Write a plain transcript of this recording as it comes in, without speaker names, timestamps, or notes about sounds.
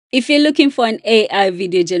If you're looking for an AI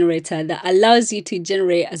video generator that allows you to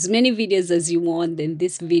generate as many videos as you want, then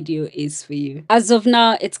this video is for you. As of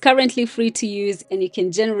now, it's currently free to use and you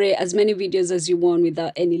can generate as many videos as you want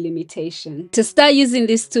without any limitation. To start using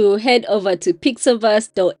this tool, head over to Pixverse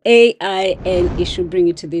AI and it should bring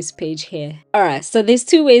you to this page here. Alright, so there's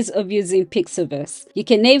two ways of using Pixverse. You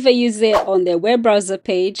can either use it on their web browser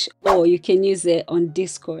page or you can use it on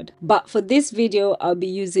Discord. But for this video, I'll be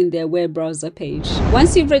using their web browser page.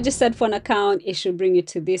 Once you've registered for an account, it should bring you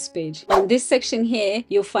to this page. On this section here,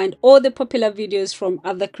 you'll find all the popular videos from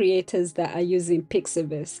other creators that are using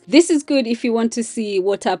Pixverse. This is good if you want to see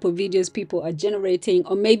what type of videos people are generating,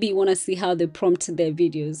 or maybe you want to see how they prompt their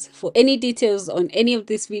videos. For any details on any of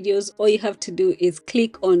these videos, all you have to do is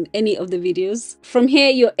click on any of the videos. From here,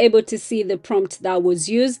 you're able to see the prompt that was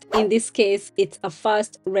used. In this case, it's a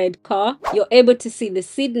fast red car. You're able to see the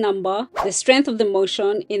seed number, the strength of the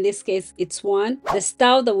motion, in this case it's 1, the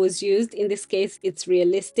style that was used, in this case it's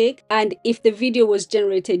realistic, and if the video was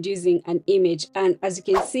generated using an image. And as you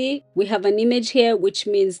can see, we have an image here, which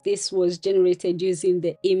means this was generated using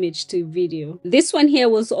the image to video. This one here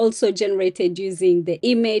was also generated using the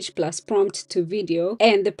image plus prompt to video,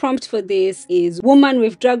 and the prompt for this is woman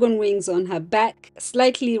with dragon wings on her back,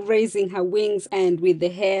 slightly raising her wings and with the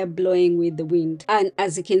hair blowing with the wind. And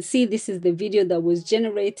as you can see, this is the video that was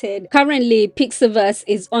generated. Currently, Pixverse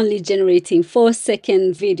is only generating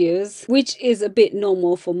 4-second videos, which is a bit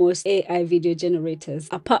normal for most AI video generators,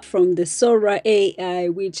 apart from the Sora AI,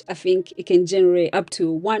 which I think it can generate up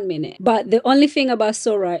to 1 minute. But the only thing about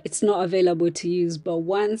Sora, it's not available to use. But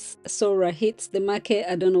once Sora hits the market,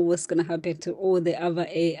 I don't know what's gonna happen to all the other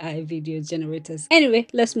AI video generators. Anyway,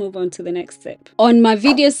 let's move on to the next step. On my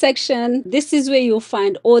video section, this is where you'll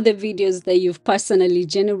find all the videos that you've personally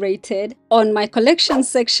generated. On my collection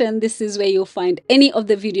section, this is where you'll find any of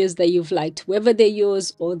the videos that you've liked, whether they're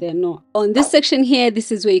yours or they're not. On this section here,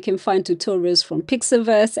 this is where you can find tutorials from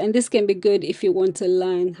Pixverse, and this can be good if you want to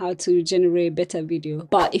learn how to generate better video.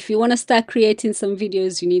 But if you want to start creating some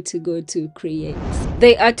videos, you need to go to create.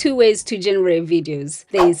 There are two ways to generate videos.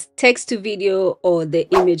 There's text to video or the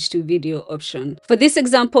image to video option. For this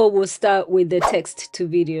example, we'll start with the text to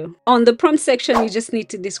video. On the prompt section, you just need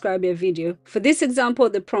to describe your video. For this example,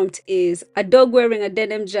 the prompt is a dog wearing a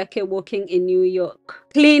denim jacket walking in New York.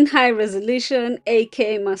 Clean, high resolution,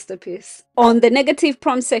 AK masterpiece. On the negative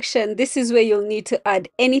prompt section, this is where you'll need to add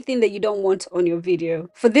anything that you don't want on your video.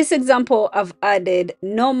 For this example, I've added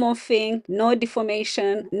no morphing, no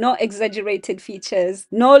deformation, no exaggerated features,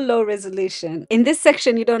 no low resolution. In this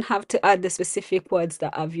section, you don't have to add the specific words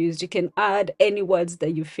that I've used. You can add any words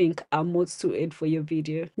that you think are most suited for your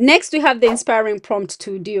video. Next, we have the inspiring prompt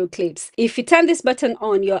to duo clips. If you turn this button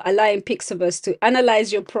on, you're allowing Pixverse to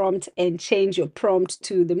analyze your prompt and change your prompt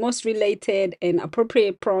to the most related and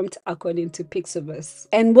appropriate prompt according to Pixverse.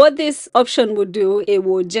 And what this option will do, it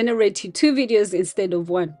will generate you 2 videos instead of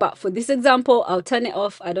 1. But for this example, I'll turn it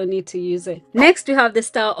off. I don't need to use it. Next, we have the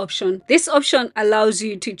style option. This option allows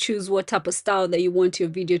you to choose what type of style that you want your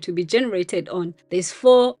video to be generated on. There's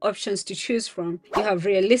 4 options to choose from. You have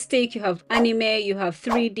realistic, you have anime, you have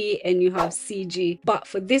 3D, and you have CG. But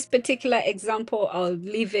for this particular example, I'll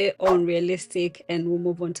leave it on realistic and we'll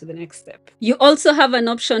move on to the next step. You also have an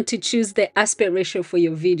option to choose the aspect ratio for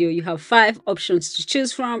your video. You have 5 options to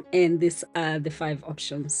choose from, and these are the 5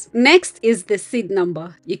 options. Next is the seed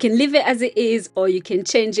number. You can leave it as it is, or you can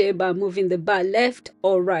change it by moving the bar left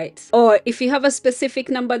or right. Or if you have a specific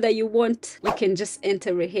number that you want, you can just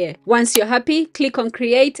enter it here. Once you're happy, click on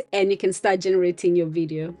create and you can start generating your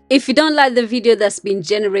video. If you don't like the video that's been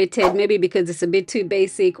generated, maybe because it's a bit too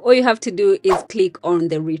basic, all you have to do is click on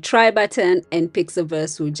the retry button and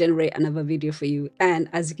Pixverse will generate another video for you. And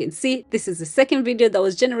as you can see, this is the second video that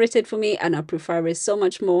was generated for me and I prefer it so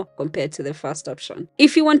much more compared to the first option.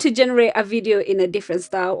 If you want to generate a video in a different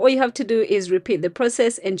style, all you have to do is repeat the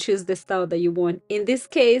process and choose the style that you want. In this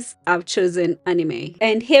case, I've chosen anime.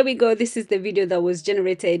 And here we go. This is the video that was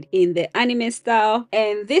generated in the anime style.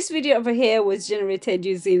 And this video over here was generated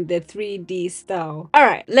using the 3D style. All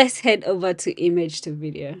right, let's head over to image to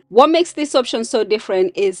video. What makes this option so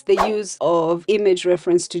different is the use of image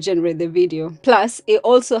reference to generate the video. Plus, it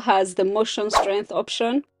also has the motion strength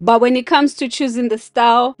option. But when When it comes to choosing the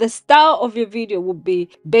style of your video will be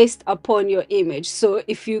based upon your image. So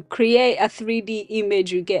if you create a 3D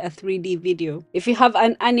image, you get a 3D video. If you have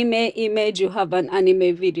an anime image, you have an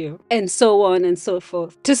anime video, and so on and so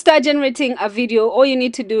forth. To start generating a video, all you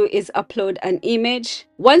need to do is upload an image.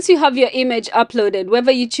 Once you have your image uploaded,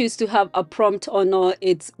 whether you choose to have a prompt or not,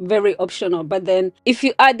 it's very optional. But then if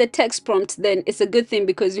you add the text prompt, then it's a good thing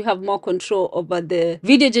because you have more control over the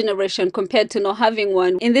video generation compared to not having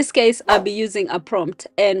one. In this case, I'll be using a prompt,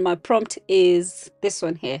 and my prompt is this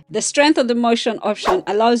one here. The strength of the motion option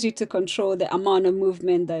allows you to control the amount of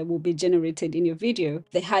movement that will be generated in your video.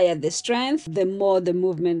 The higher the strength, the more the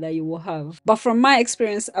movement that you will have. But from my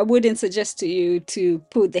experience, I wouldn't suggest to you to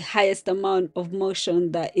put the highest amount of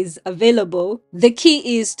motion that is available. The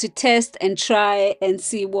key is to test and try and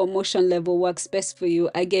see what motion level works best for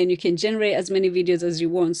you. Again, you can generate as many videos as you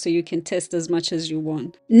want, so you can test as much as you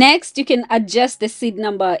want. Next, you can adjust the seed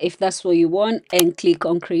number if that's what you want and click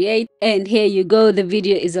on create. And here you go. The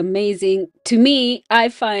video is amazing. To me, I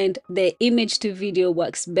find the image to video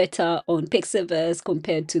works better on Pixverse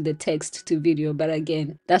compared to the text to video. But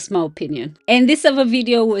again, that's my opinion. And this other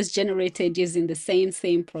video was generated using the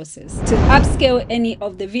same process. To upscale any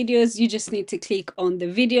of the videos, you just need to click on the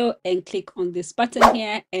video and click on this button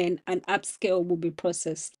here, and an upscale will be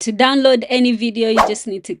processed. To download any video, you just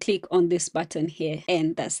need to click on this button here,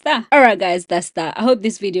 and that's that. Alright guys, that's that. I hope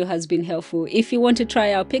this video has been helpful. If you want to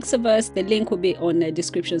try out Pixverse, the link will be on the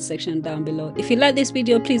description section down below. If you like this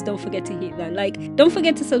video, please don't forget to hit that like. Don't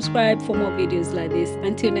forget to subscribe for more videos like this.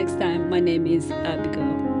 Until next time, my name is Abigail.